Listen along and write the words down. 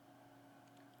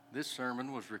This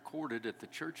sermon was recorded at the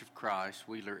Church of Christ,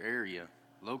 Wheeler area,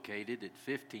 located at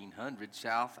 1500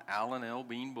 South Allen L.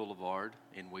 Bean Boulevard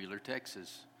in Wheeler,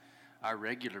 Texas. Our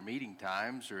regular meeting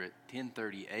times are at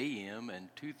 10:30 a.m. and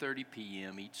 2:30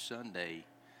 p.m. each Sunday.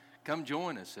 Come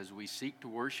join us as we seek to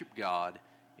worship God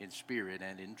in spirit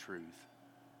and in truth.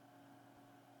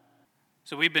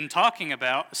 So we've been talking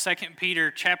about 2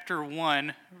 Peter chapter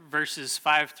 1, verses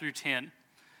 5 through 10.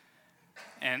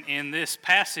 And in this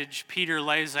passage, Peter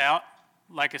lays out,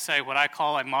 like I say, what I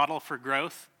call a model for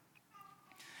growth.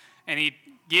 And he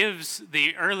gives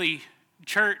the early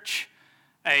church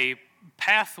a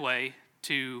pathway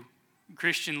to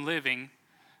Christian living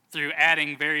through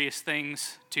adding various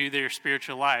things to their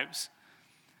spiritual lives.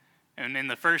 And in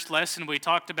the first lesson, we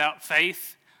talked about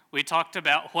faith. We talked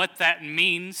about what that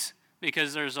means,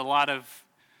 because there's a lot of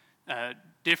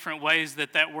different ways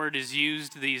that word is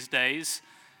used these days.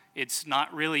 It's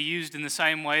not really used in the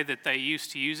same way that they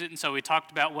used to use it. And so we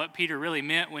talked about what Peter really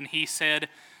meant when he said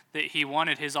that he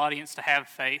wanted his audience to have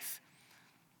faith.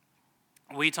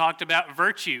 We talked about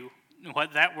virtue,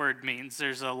 what that word means.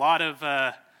 There's a lot of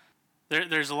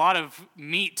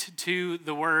meat to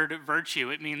the word virtue.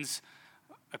 It means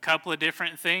a couple of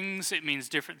different things. It means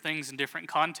different things in different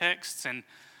contexts. And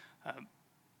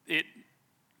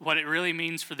what it really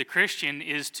means for the Christian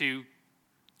is to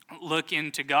look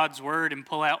into God's word and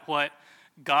pull out what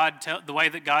the way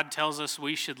that God tells us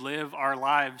we should live our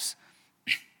lives.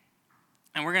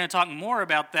 And we're going to talk more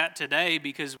about that today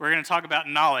because we're going to talk about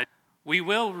knowledge. We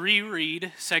will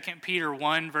reread 2 Peter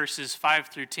 1 verses 5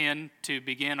 through 10 to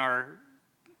begin our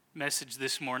message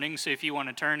this morning. So if you want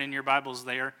to turn in your Bibles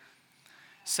there,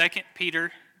 2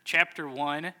 Peter chapter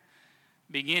 1,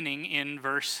 beginning in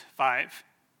verse 5.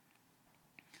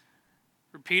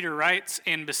 Peter writes,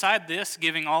 "And beside this,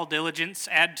 giving all diligence,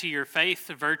 add to your faith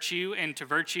virtue, and to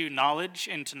virtue knowledge,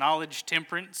 and to knowledge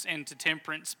temperance, and to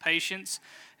temperance patience,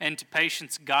 and to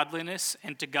patience godliness,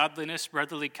 and to godliness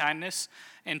brotherly kindness,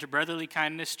 and to brotherly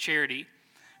kindness charity.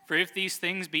 For if these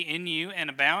things be in you and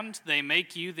abound, they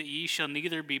make you that ye shall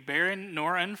neither be barren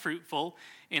nor unfruitful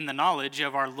in the knowledge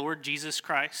of our Lord Jesus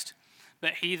Christ.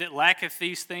 But he that lacketh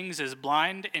these things is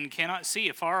blind, and cannot see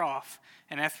afar off,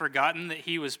 and hath forgotten that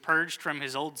he was purged from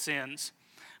his old sins.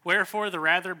 Wherefore the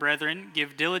rather, brethren,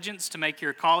 give diligence to make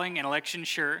your calling and election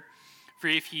sure. For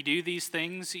if ye do these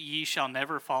things, ye shall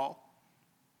never fall."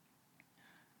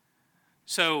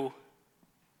 So,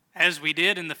 as we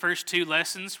did in the first two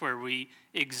lessons where we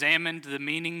examined the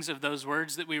meanings of those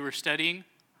words that we were studying,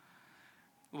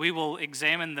 we will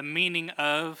examine the meaning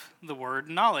of the word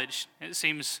knowledge. It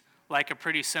seems like a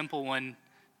pretty simple one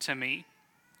to me.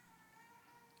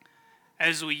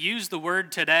 As we use the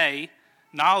word today,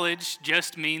 knowledge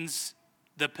just means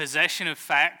the possession of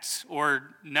facts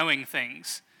or knowing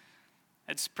things.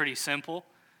 That's pretty simple.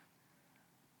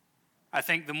 I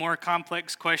think the more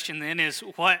complex question then is,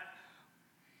 what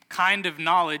kind of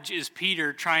knowledge is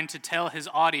Peter trying to tell his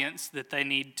audience that they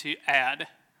need to add?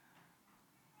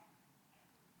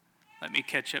 Let me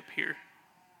catch up here.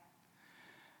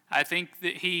 I think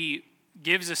that he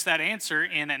gives us that answer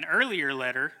in an earlier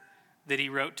letter that he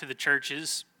wrote to the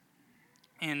churches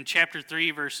in chapter 3,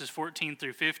 verses 14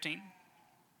 through 15.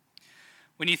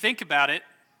 When you think about it,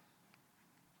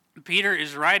 Peter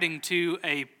is writing to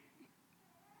a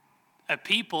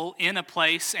people in a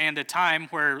place and a time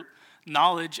where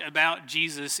knowledge about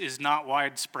Jesus is not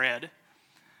widespread.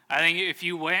 I think if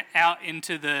you went out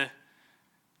into the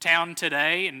town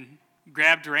today and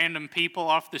grabbed random people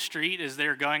off the street as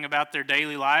they're going about their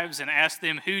daily lives and asked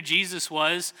them who Jesus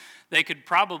was, they could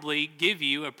probably give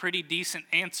you a pretty decent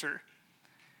answer.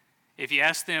 If you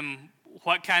asked them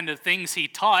what kind of things he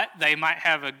taught, they might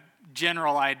have a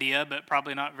general idea, but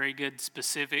probably not very good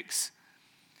specifics.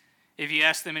 If you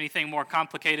asked them anything more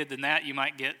complicated than that, you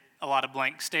might get a lot of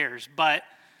blank stares. But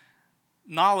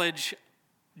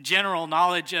general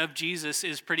knowledge of Jesus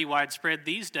is pretty widespread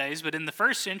these days, but in the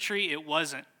first century it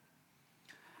wasn't.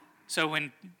 So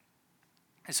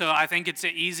I think it's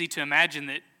easy to imagine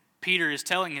that Peter is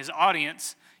telling his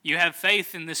audience, you have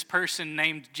faith in this person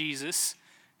named Jesus,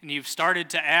 and you've started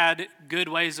to add good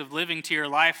ways of living to your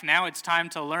life. Now it's time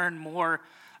to learn more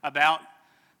about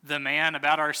the man,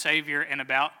 about our Savior, and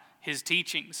about his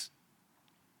teachings.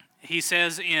 He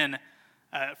says in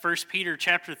 1 Peter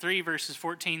chapter 3, verses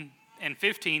 14 and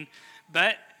 15,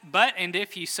 But and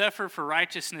if ye suffer for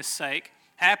righteousness' sake,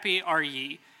 happy are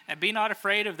ye, and be not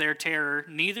afraid of their terror,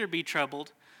 neither be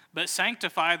troubled, but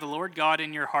sanctify the Lord God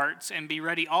in your hearts, and be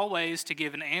ready always to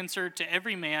give an answer to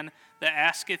every man that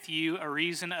asketh you a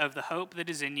reason of the hope that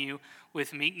is in you,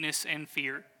 with meekness and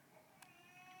fear.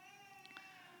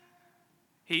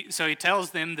 So he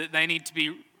tells them that they need to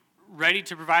be ready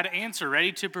to provide an answer,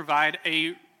 ready to provide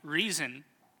a reason,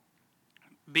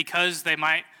 because they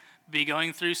might be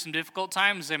going through some difficult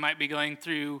times. They might be going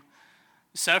through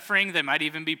suffering. They might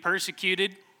even be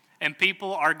persecuted. And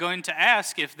people are going to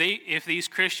ask, if these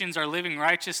Christians are living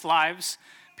righteous lives,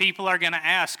 people are going to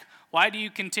ask, why do you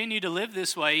continue to live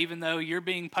this way even though you're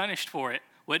being punished for it?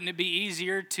 Wouldn't it be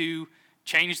easier to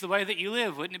change the way that you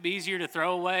live? Wouldn't it be easier to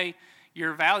throw away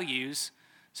your values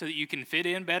so that you can fit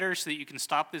in better, so that you can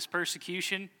stop this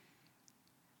persecution?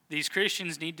 These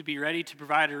Christians need to be ready to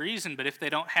provide a reason, but if they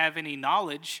don't have any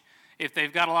knowledge, if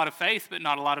they've got a lot of faith but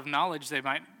not a lot of knowledge, they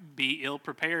might be ill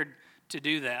prepared to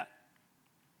do that.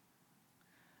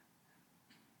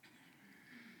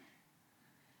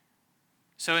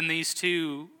 So in these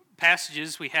two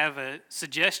passages, we have a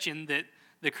suggestion that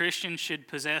the Christian should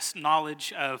possess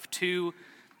knowledge of two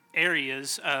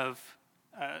areas of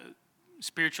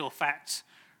spiritual facts.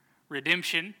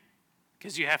 Redemption,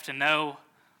 because you have to know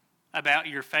about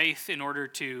your faith in order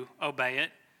to obey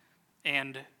it,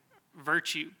 and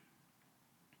virtue.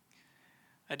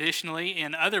 Additionally,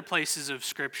 in other places of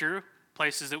Scripture,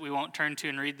 places that we won't turn to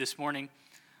and read this morning,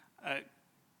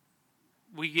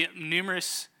 we get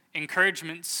numerous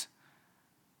encouragements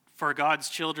for God's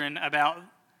children about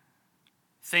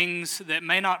things that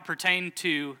may not pertain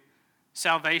to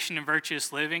salvation and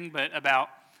virtuous living, but about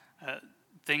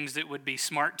things that would be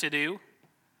smart to do.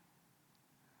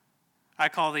 I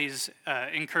call these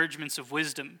encouragements of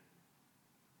wisdom.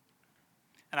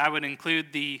 And I would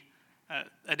include the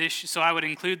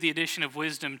addition of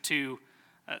wisdom to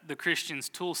the Christian's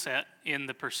tool set in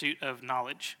the pursuit of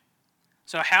knowledge.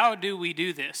 So how do we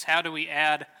do this? How do we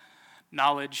add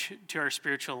knowledge to our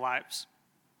spiritual lives?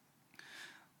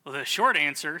 Well, the short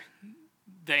answer,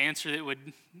 the answer that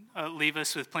would leave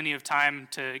us with plenty of time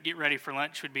to get ready for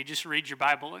lunch, would be just read your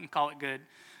Bible and call it good.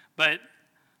 But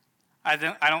I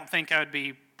don't think I would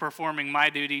be performing my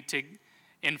duty to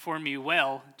inform you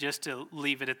well just to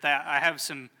leave it at that. I have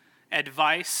some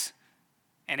advice,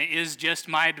 and it is just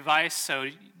my advice, so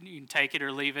you can take it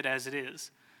or leave it as it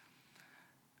is.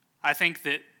 I think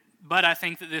that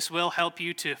this will help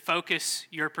you to focus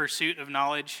your pursuit of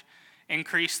knowledge,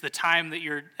 increase the time that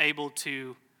you're able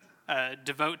to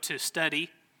devote to study,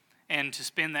 and to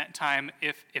spend that time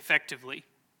effectively.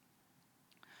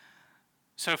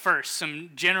 So first,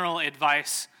 some general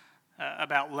advice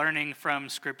about learning from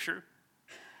Scripture.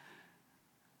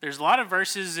 There's a lot of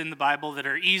verses in the Bible that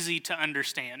are easy to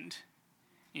understand.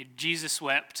 Jesus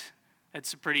wept.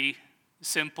 That's a pretty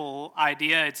simple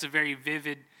idea. It's a very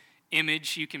vivid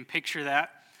image. You can picture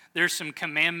that. There's some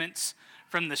commandments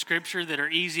from the Scripture that are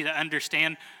easy to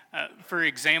understand. For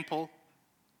example,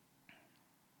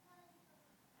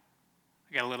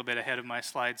 I got a little bit ahead of my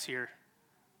slides here.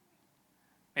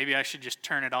 Maybe I should just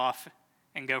turn it off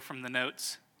and go from the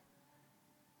notes.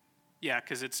 Yeah,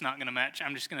 because it's not going to match.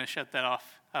 I'm just going to shut that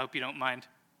off. I hope you don't mind.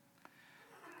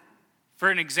 For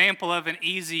an example of an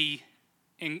easy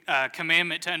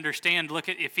commandment to understand, look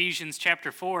at Ephesians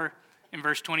chapter 4 and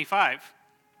verse 25,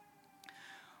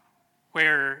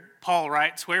 where Paul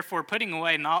writes, "Wherefore, putting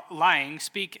away not lying,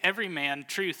 speak every man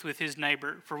truth with his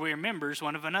neighbor, for we are members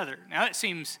one of another." Now that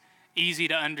seems easy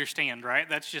to understand, right?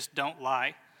 That's just don't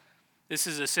lie. This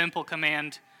is a simple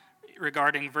command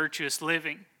regarding virtuous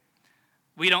living.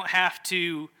 We don't have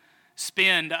to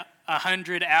spend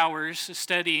 100 hours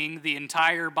studying the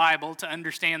entire Bible to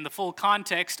understand the full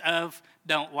context of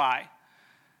don't lie.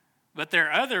 But there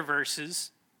are other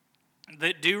verses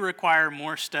that do require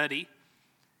more study.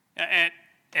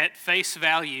 At face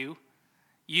value,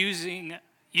 using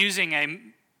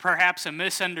perhaps a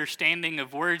misunderstanding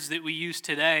of words that we use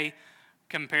today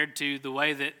compared to the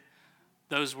way that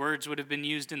those words would have been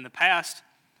used in the past,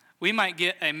 we might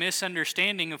get a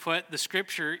misunderstanding of what the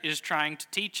Scripture is trying to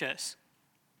teach us.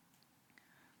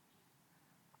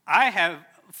 I have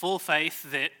full faith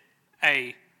that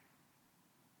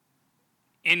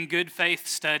in good faith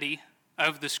study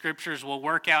of the Scriptures will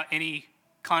work out any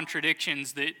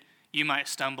contradictions that you might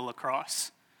stumble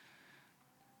across.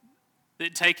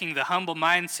 That taking the humble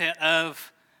mindset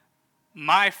of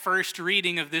my first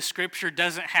reading of this Scripture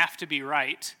doesn't have to be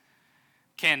right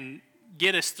can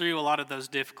get us through a lot of those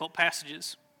difficult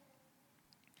passages.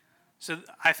 So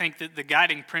I think that the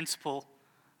guiding principle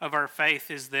of our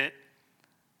faith is that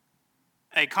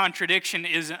a contradiction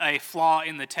isn't a flaw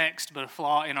in the text, but a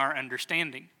flaw in our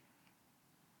understanding.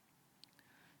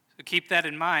 So keep that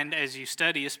in mind as you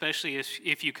study, especially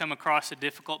if you come across a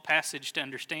difficult passage to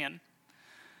understand.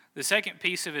 The second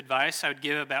piece of advice I would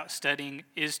give about studying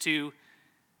is to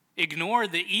ignore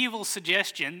the evil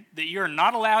suggestion that you're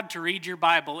not allowed to read your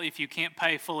Bible if you can't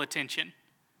pay full attention.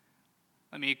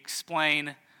 Let me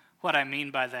explain what I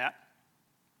mean by that.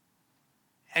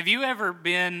 Have you ever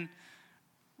been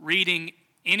reading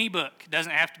any book, it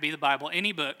doesn't have to be the Bible,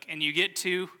 any book, and you get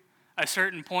to a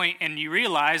certain point and you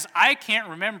realize, I can't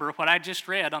remember what I just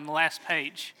read on the last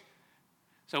page.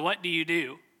 So what do?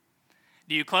 Do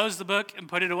you close the book and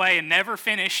put it away and never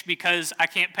finish because I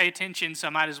can't pay attention, so I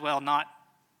might as well not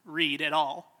read at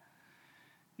all?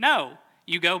 No,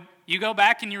 you go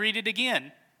back and you read it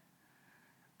again.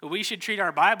 But we should treat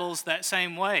our Bibles that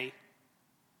same way.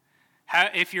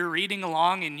 If you're reading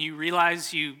along and you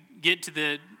realize you get to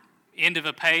the end of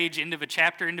a page, end of a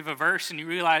chapter, end of a verse, and you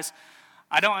realize,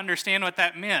 I don't understand what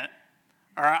that meant,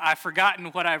 or I've forgotten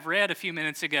what I've read a few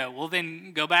minutes ago, well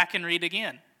then go back and read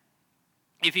again.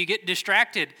 If you get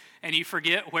distracted and you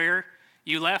forget where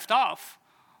you left off,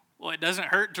 well, it doesn't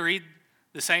hurt to read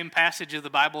the same passage of the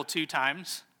Bible 2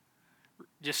 times.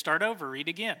 Just start over, read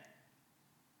again.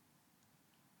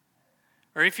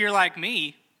 Or if you're like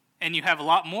me and you have a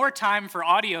lot more time for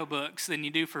audiobooks than you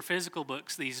do for physical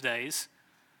books these days,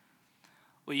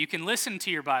 well, you can listen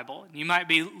to your Bible. You might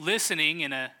be listening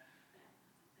in a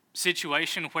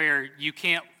situation where you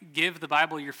can't give the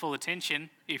Bible your full attention.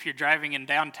 If you're driving in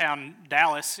downtown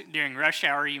Dallas during rush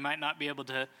hour, you might not be able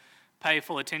to pay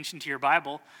full attention to your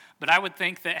Bible. But I would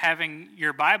think that having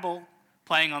your Bible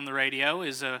playing on the radio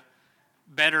is a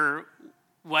better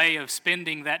way of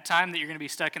spending that time that you're going to be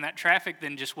stuck in that traffic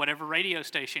than just whatever radio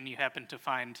station you happen to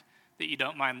find that you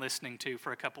don't mind listening to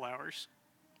for a couple hours.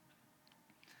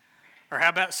 Or how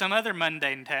about some other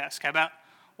mundane task? How about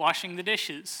washing the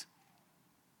dishes?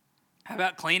 How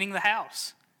about cleaning the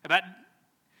house? How about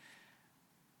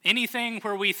anything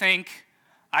where we think,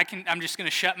 I'm just going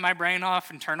to shut my brain off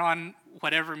and turn on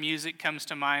whatever music comes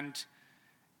to mind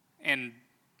and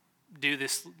do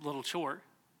this little chore.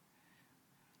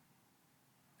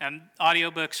 And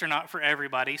audiobooks are not for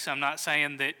everybody, so I'm not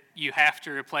saying that you have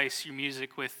to replace your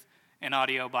music with an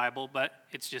audio Bible, but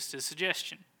it's just a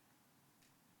suggestion.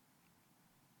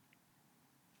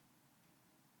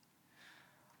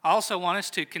 I also want us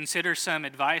to consider some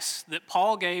advice that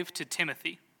Paul gave to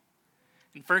Timothy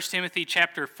in 1 Timothy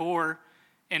chapter 4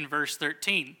 and verse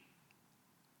 13,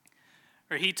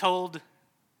 where he told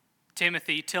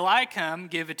Timothy, "Till I come,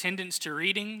 give attendance to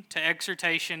reading, to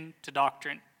exhortation, to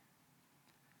doctrine."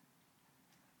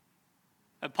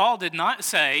 But Paul did not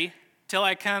say, "Till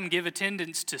I come, give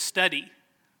attendance to study."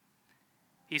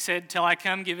 He said, "Till I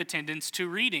come, give attendance to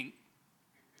reading."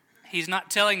 He's not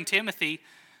telling Timothy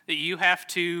that you have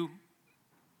to,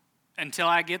 until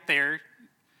I get there,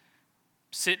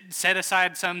 set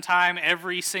aside some time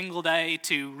every single day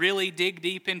to really dig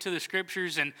deep into the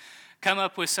scriptures and come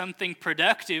up with something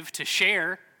productive to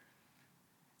share.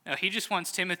 No, he just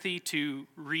wants Timothy to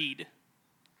read.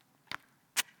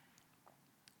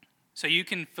 So you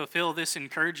can fulfill this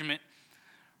encouragement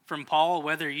from Paul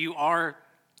whether you are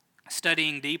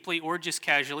studying deeply or just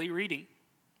casually reading.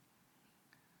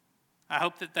 I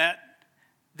hope that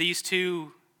these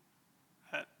two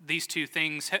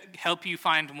things help you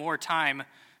find more time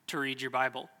to read your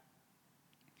Bible.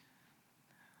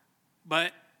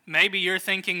 But maybe you're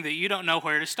thinking that you don't know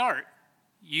where to start.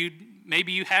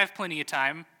 Maybe you have plenty of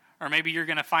time, or maybe you're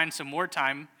going to find some more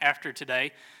time after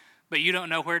today, but you don't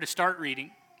know where to start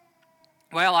reading.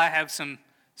 Well, I have some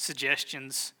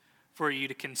suggestions for you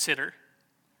to consider.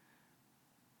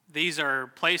 These are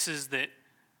places that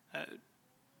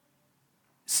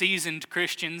seasoned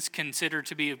Christians consider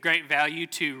to be of great value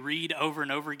to read over and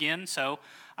over again, so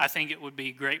I think it would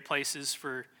be great places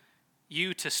for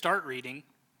you to start reading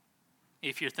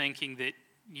if you're thinking that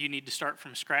you need to start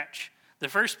from scratch. The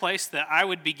first place that I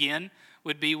would begin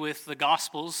would be with the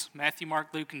Gospels, Matthew,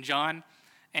 Mark, Luke, and John,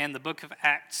 and the book of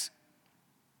Acts.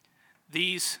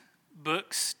 These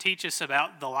books teach us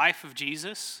about the life of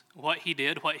Jesus, what he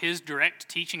did, what his direct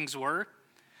teachings were,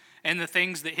 and the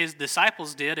things that his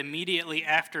disciples did immediately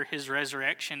after his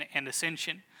resurrection and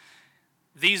ascension.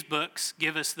 These books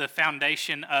give us the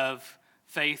foundation of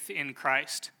faith in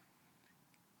Christ,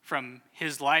 from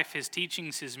his life, his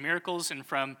teachings, his miracles, and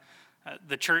from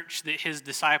the church that his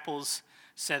disciples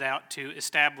set out to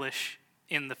establish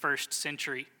in the first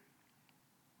century.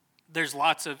 There's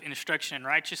lots of instruction in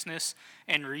righteousness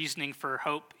and reasoning for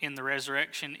hope in the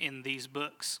resurrection in these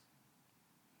books.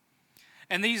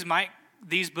 And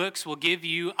these books will give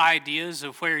you ideas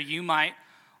of where you might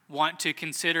want to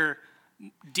consider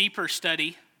deeper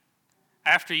study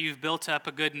after you've built up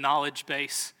a good knowledge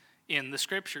base in the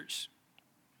scriptures.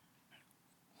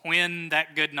 When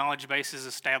that good knowledge base is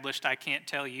established, I can't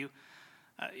tell you.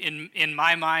 In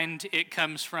my mind, it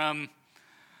comes from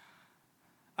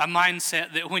a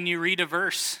mindset that when you read a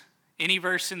verse, any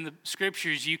verse in the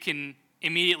scriptures, you can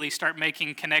immediately start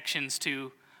making connections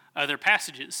to other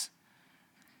passages,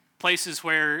 places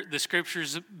where the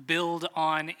scriptures build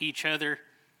on each other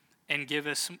and give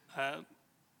us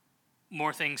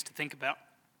more things to think about.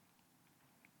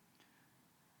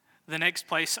 The next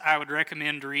place I would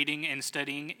recommend reading and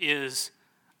studying is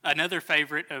another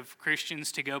favorite of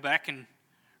Christians to go back and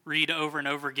read over and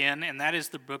over again, and that is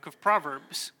the book of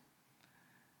Proverbs.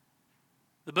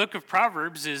 The book of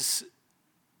Proverbs is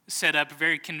set up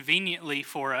very conveniently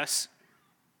for us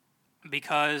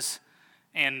because,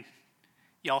 and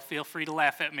y'all feel free to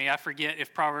laugh at me, I forget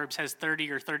if Proverbs has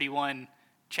 30 or 31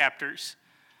 chapters,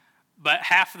 but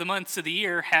half of the months of the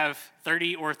year have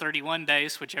 30 or 31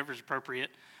 days, whichever is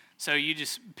appropriate. So you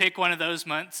just pick one of those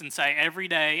months and say, every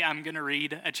day I'm going to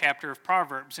read a chapter of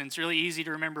Proverbs. And it's really easy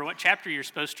to remember what chapter you're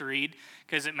supposed to read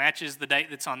because it matches the date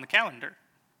that's on the calendar.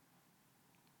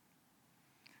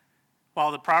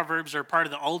 While the Proverbs are part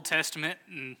of the Old Testament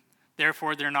and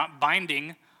therefore they're not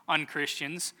binding on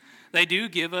Christians, they do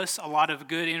give us a lot of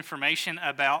good information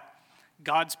about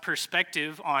God's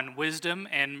perspective on wisdom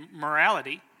and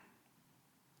morality.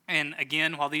 And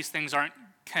again, while these things aren't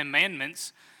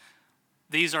commandments,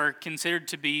 these are considered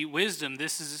to be wisdom.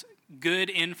 This is good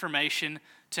information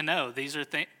to know.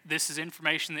 This is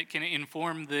information that can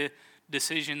inform the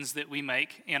decisions that we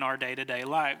make in our day-to-day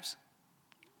lives.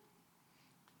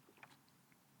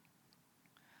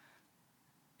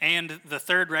 And the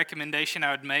third recommendation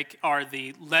I would make are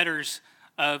the letters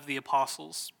of the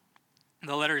apostles.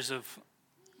 The letters of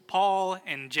Paul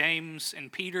and James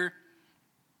and Peter.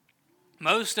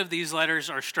 Most of these letters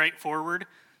are straightforward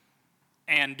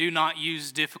and do not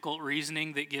use difficult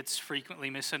reasoning that gets frequently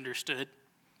misunderstood.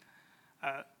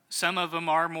 Some of them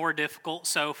are more difficult,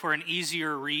 so for an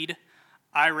easier read,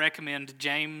 I recommend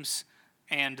James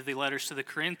and the letters to the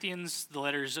Corinthians, the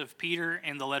letters of Peter,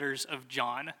 and the letters of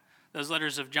John. Those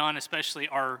letters of John especially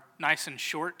are nice and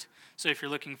short, so if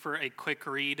you're looking for a quick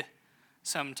read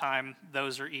sometime,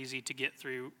 those are easy to get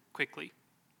through quickly.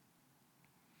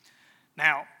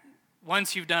 Now,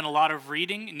 once you've done a lot of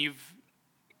reading and you've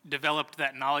developed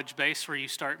that knowledge base where you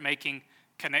start making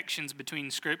connections between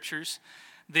scriptures,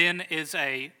 then is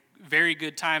a very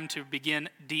good time to begin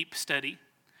deep study,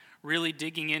 really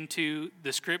digging into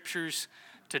the scriptures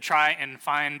to try and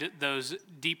find those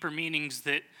deeper meanings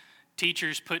that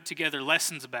teachers put together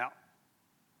lessons about.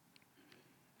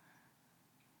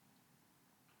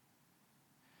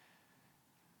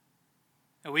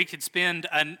 We could spend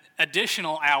an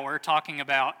additional hour talking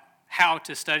about how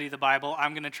to study the Bible.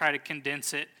 I'm going to try to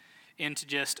condense it into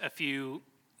just a few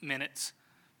minutes.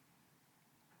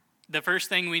 The first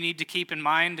thing we need to keep in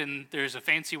mind, and there's a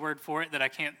fancy word for it that I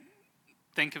can't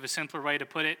think of a simpler way to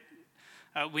put it,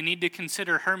 we need to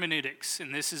consider hermeneutics,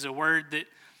 and this is a word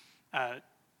that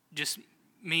just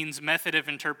means method of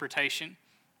interpretation.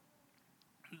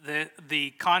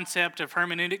 The concept of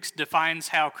hermeneutics defines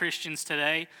how Christians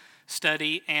today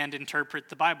study and interpret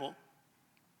the Bible.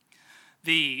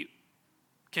 The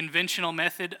conventional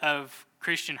method of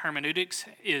Christian hermeneutics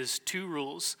is two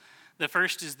rules. The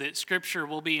first is that Scripture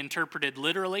will be interpreted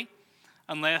literally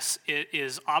unless it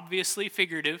is obviously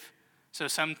figurative, so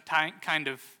some kind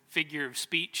of figure of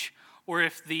speech, or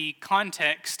if the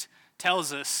context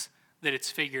tells us that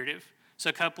it's figurative. So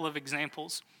a couple of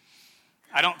examples.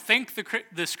 I don't think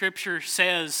the Scripture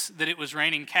says that it was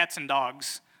raining cats and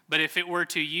dogs, but if it were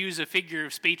to use a figure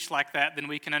of speech like that, then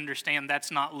we can understand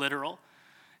that's not literal.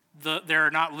 There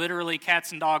are not literally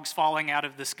cats and dogs falling out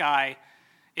of the sky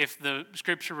if the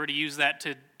Scripture were to use that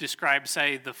to describe,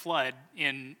 say, the flood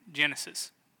in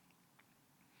Genesis.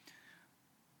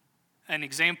 An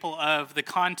example of the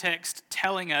context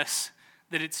telling us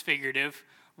that it's figurative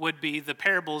would be the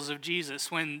parables of Jesus.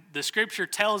 When the Scripture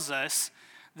tells us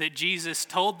that Jesus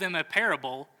told them a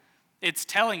parable, it's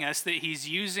telling us that he's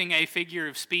using a figure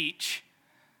of speech,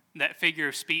 that figure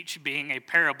of speech being a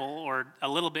parable, or a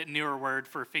little bit newer word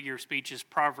for figure of speech is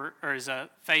proverb, or is a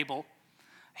fable.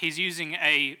 He's using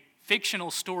a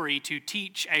fictional story to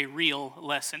teach a real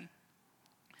lesson.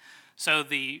 So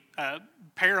the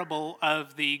parable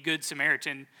of the Good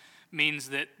Samaritan means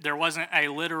that there wasn't a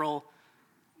literal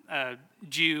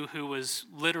Jew who was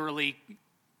literally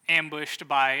ambushed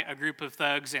by a group of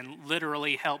thugs and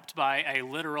literally helped by a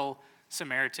literal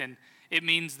Samaritan. It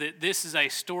means that this is a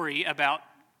story about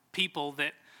people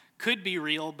that could be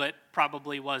real but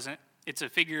probably wasn't. It's a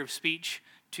figure of speech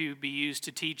to be used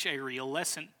to teach a real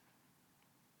lesson.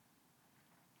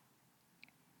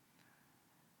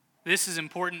 This is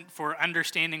important for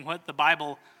understanding what the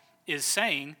Bible is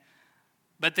saying,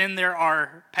 but then there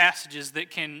are passages that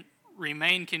can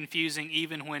remain confusing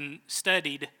even when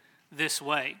studied this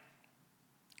way.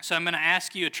 So I'm going to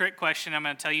ask you a trick question. I'm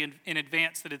going to tell you in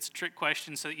advance that it's a trick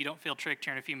question so that you don't feel tricked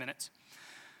here in a few minutes.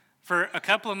 For a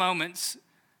couple of moments,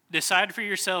 decide for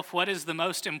yourself what is the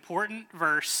most important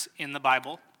verse in the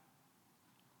Bible.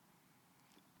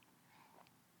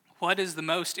 What is the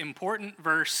most important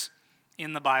verse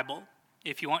in the Bible?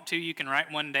 If you want to, you can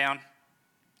write one down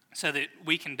so that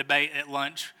we can debate at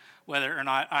lunch whether or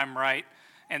not I'm right.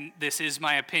 And this is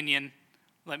my opinion.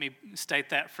 Let me state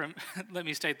that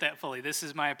fully. This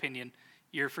is my opinion.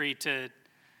 You're free to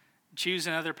choose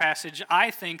another passage. I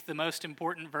think the most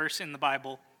important verse in the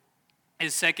Bible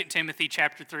is 2 Timothy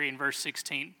chapter 3 and verse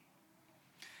 16.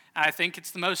 I think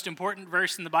it's the most important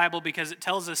verse in the Bible because it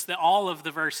tells us that all of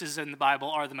the verses in the Bible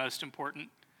are the most important.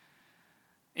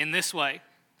 In this way,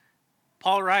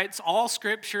 Paul writes, "All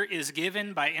Scripture is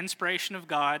given by inspiration of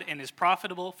God and is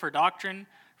profitable for doctrine,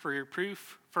 for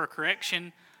reproof, for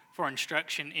correction, for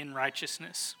instruction in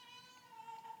righteousness."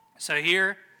 So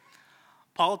here,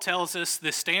 Paul tells us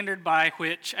the standard by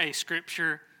which a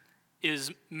Scripture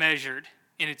is measured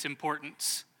in its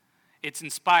importance. It's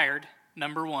inspired,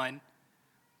 number one,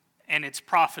 and it's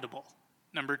profitable,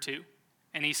 number two.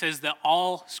 And he says that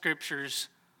all Scriptures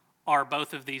are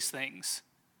both of these things.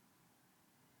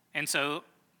 And so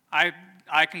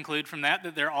I conclude from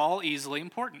that they're all easily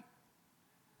important.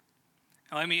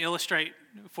 Now let me illustrate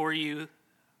for you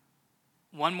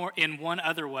in one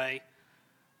other way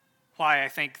why I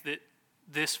think that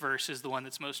this verse is the one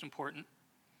that's most important.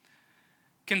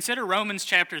 Consider Romans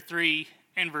chapter 3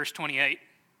 and verse 28.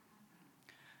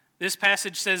 This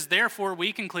passage says, "Therefore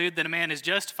we conclude that a man is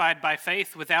justified by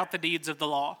faith without the deeds of the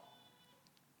law."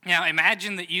 Now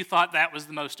imagine that you thought that was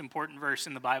the most important verse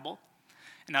in the Bible.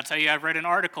 And I'll tell you, I've read an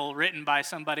article written by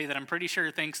somebody that I'm pretty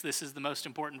sure thinks this is the most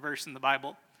important verse in the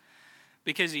Bible,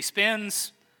 because he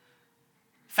spends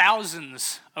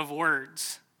thousands of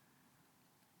words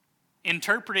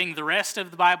interpreting the rest of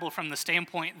the Bible from the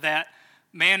standpoint that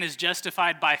man is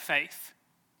justified by faith.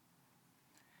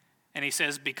 And he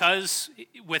says,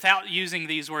 without using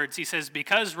these words, he says,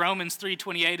 because Romans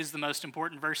 3:28 is the most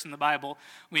important verse in the Bible,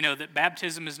 we know that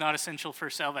baptism is not essential for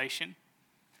salvation.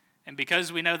 And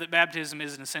because we know that baptism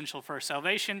isn't essential for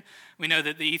salvation, we know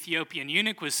that the Ethiopian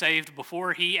eunuch was saved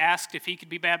before he asked if he could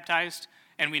be baptized,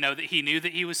 and we know that he knew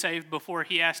that he was saved before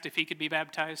he asked if he could be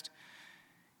baptized.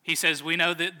 He says we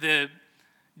know that the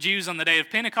Jews on the day of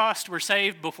Pentecost were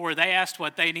saved before they asked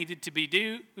what they needed to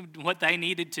do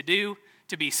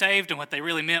to be saved, and what they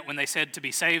really meant when they said to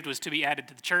be saved was to be added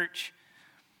to the church.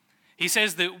 He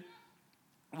says that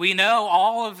we know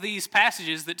all of these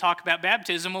passages that talk about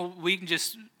baptism. Well, we can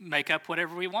just make up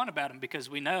whatever we want about them because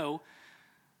we know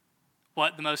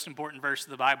what the most important verse of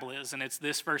the Bible is, and it's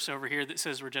this verse over here that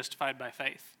says we're justified by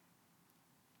faith.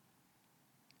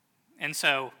 And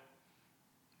so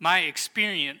my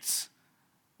experience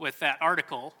with that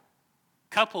article,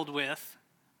 coupled with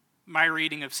my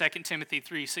reading of 2 Timothy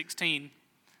 3:16,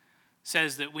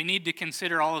 says that we need to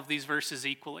consider all of these verses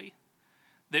equally.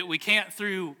 That we can't,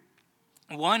 through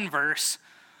one verse,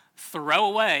 throw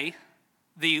away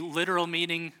the literal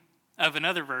meaning of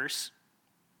another verse,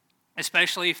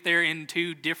 especially if they're in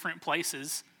two different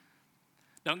places.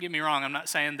 Don't get me wrong, I'm not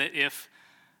saying that if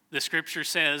the Scripture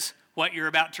says what you're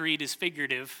about to read is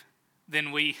figurative,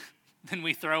 then we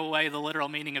throw away the literal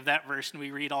meaning of that verse and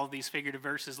we read all these figurative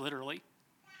verses literally.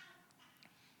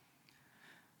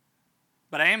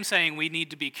 But I am saying we need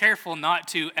to be careful not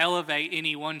to elevate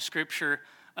any one Scripture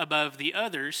above the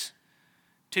others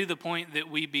to the point that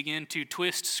we begin to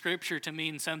twist Scripture to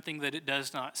mean something that it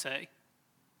does not say.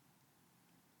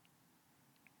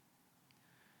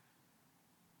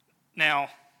 Now,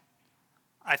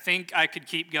 I think I could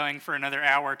keep going for another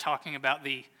hour talking about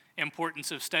the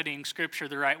importance of studying Scripture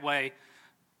the right way,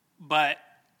 but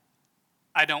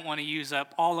I don't want to use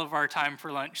up all of our time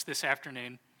for lunch this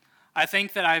afternoon. I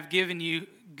think that I've given you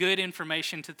good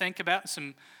information to think about,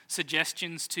 some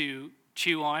suggestions to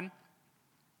chew on.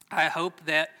 I hope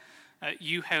that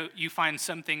you find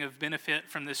something of benefit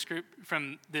from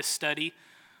this study,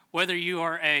 whether you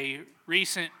are a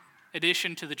recent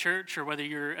addition to the church or whether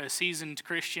you're a seasoned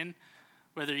Christian,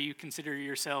 whether you consider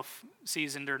yourself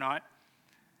seasoned or not.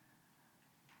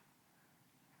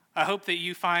 I hope that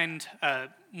you find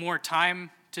more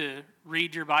time to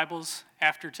read your Bibles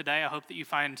after today. I hope that you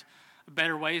find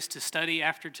better ways to study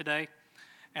after today.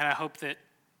 And I hope that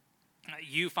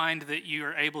you find that you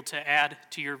are able to add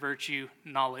to your virtue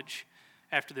knowledge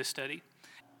after this study.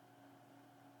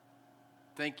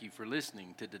 Thank you for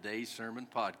listening to today's sermon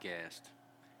podcast.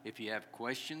 If you have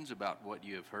questions about what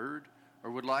you have heard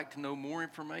or would like to know more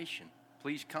information,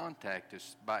 please contact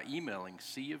us by emailing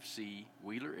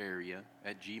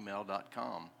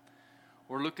cofcwheelerarea@gmail.com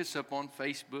or look us up on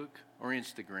Facebook or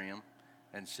Instagram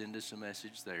and send us a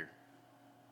message there.